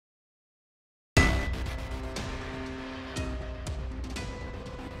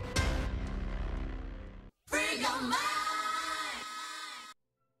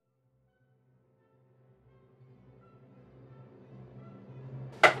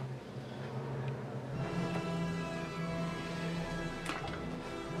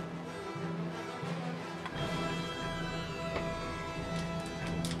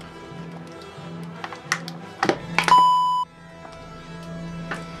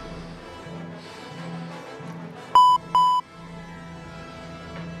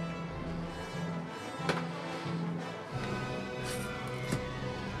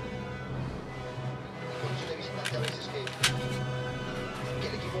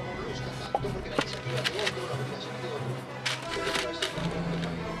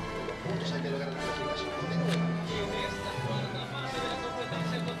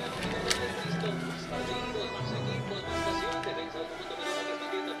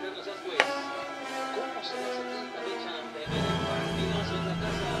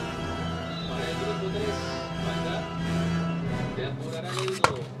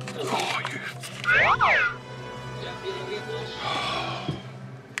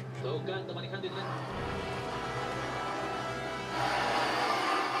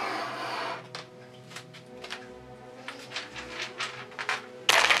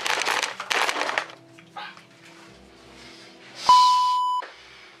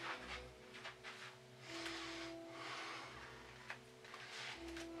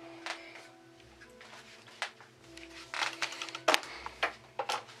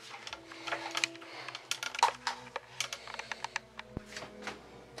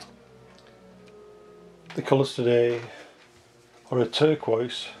The colours today are a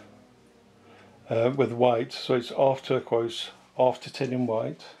turquoise with white, so it's half turquoise, half titanium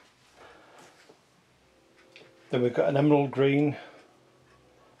white. Then we've got an emerald green,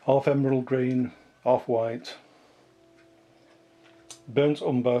 half white, burnt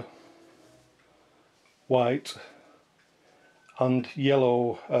umber, white, and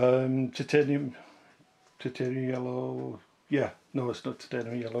yellow, titanium yellow. Yeah, no, it's not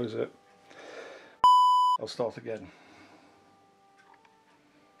titanium yellow, is it? I'll start again.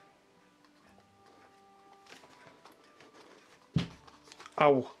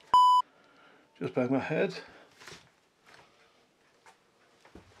 Ow! Just banged my head.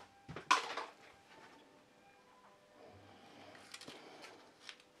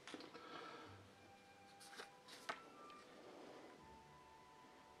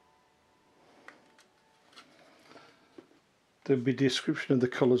 There'll be a description of the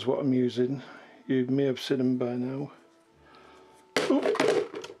colours what I'm using. You may have seen them by now.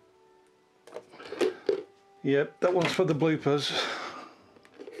 Yep, that one's for the bloopers.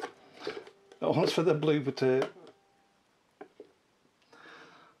 That one's for the blooper tape.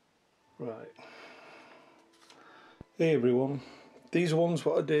 Right. Hey everyone. These ones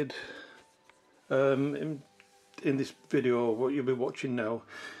what I did in this video, what you'll be watching now.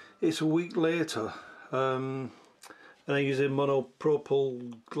 It's a week later. And I'm using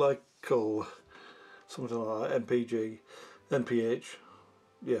monopropyl glycol, something like that, MPG, NPH.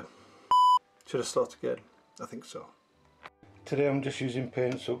 Yeah. Should I start again? I think so. Today I'm just using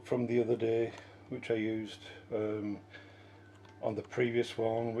paints up from the other day, which I used on the previous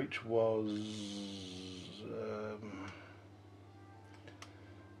one, which was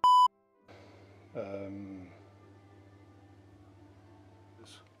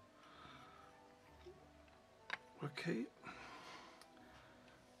okay.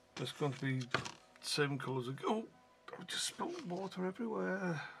 There's going to be the same colours again. Oh, I just spilled water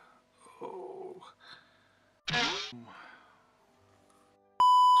everywhere. Oh.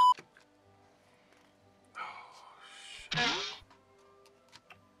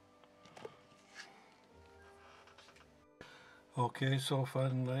 Okay, so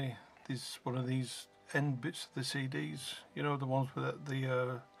finally, this is one of these end bits of the CDs. You know, the ones with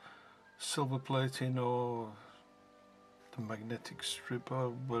the silver plating or the magnetic strip,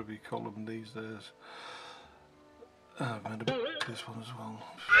 or whatever you call them these days. I'm going to do this one as well.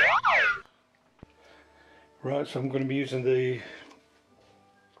 Right, so I'm going to be using the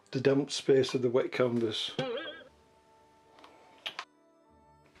damp space of the wet canvas.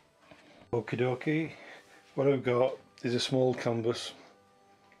 Okie dokie, what I've got is a small canvas.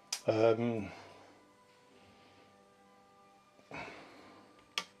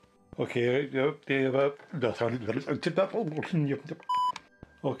 Okay,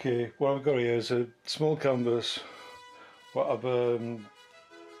 okay, what I've got here is a small canvas. What I've oh,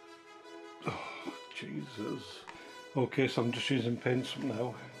 Jesus. Okay, so I'm just using paints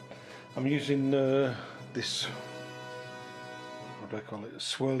now. I'm using this, what do I call it, a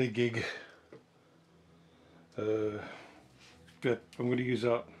swirly gig. Yeah, I'm going to use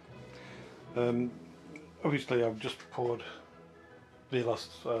that. obviously I've just poured the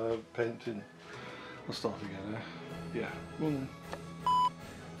last paint in. I'll start again, yeah, well then.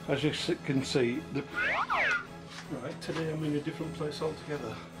 As you can see, right, today I'm in a different place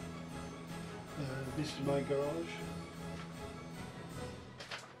altogether. This is my garage.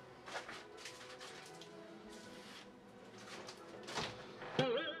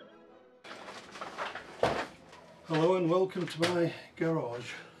 Hello and welcome to my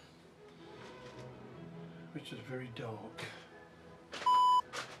garage, which is very dark.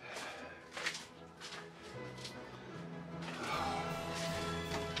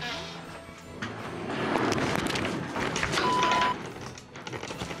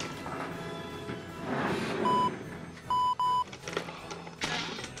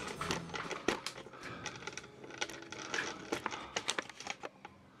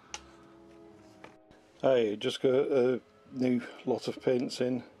 I just got a new lot of paints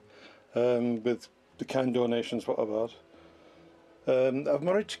in with the kind donations what I've had. I've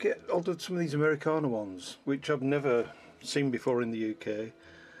managed to get hold of some of these Americana ones, which I've never seen before in the UK.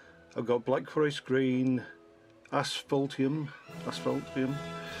 I've got Black Forest Green, Asphaltium,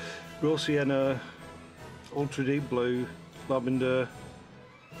 Rossini, Ultra Deep Blue, Lavender,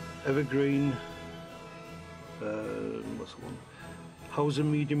 Evergreen, what's the one? Hauser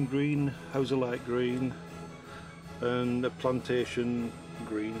Medium Green, Hauser Light Green, and a Plantation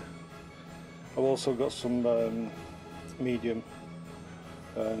Green. I've also got some medium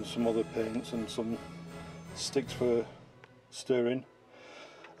and some other paints and some sticks for stirring.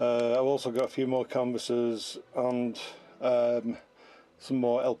 I've also got a few more canvases and some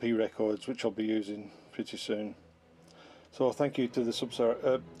more LP records which I'll be using pretty soon. So thank you to the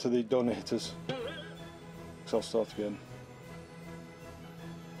donators. So I'll start again.